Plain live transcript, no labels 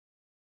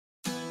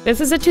This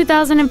is a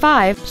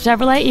 2005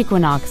 Chevrolet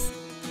Equinox.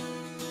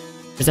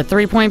 There's a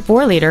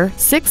 3.4-liter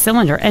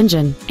 6-cylinder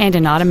engine and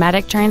an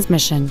automatic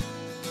transmission.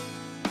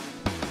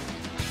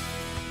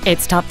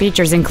 Its top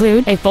features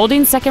include a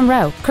folding second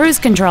row, cruise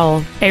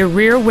control, a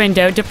rear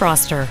window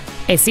defroster,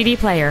 a CD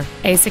player,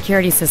 a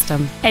security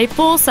system, a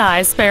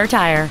full-size spare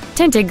tire,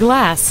 tinted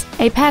glass,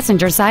 a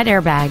passenger side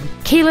airbag,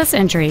 keyless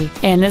entry,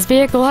 and this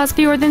vehicle has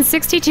fewer than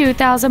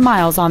 62,000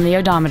 miles on the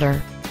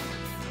odometer.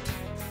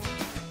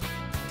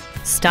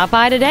 Stop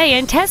by today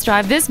and test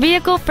drive this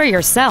vehicle for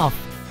yourself.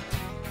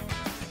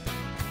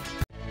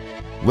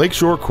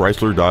 Lakeshore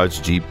Chrysler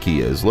Dodge Jeep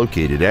Kia is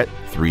located at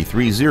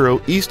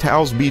 330 East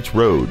Howze Beach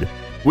Road.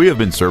 We have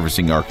been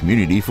servicing our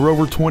community for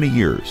over 20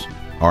 years.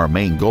 Our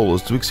main goal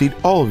is to exceed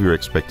all of your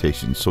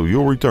expectations so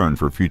you'll return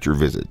for future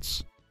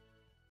visits.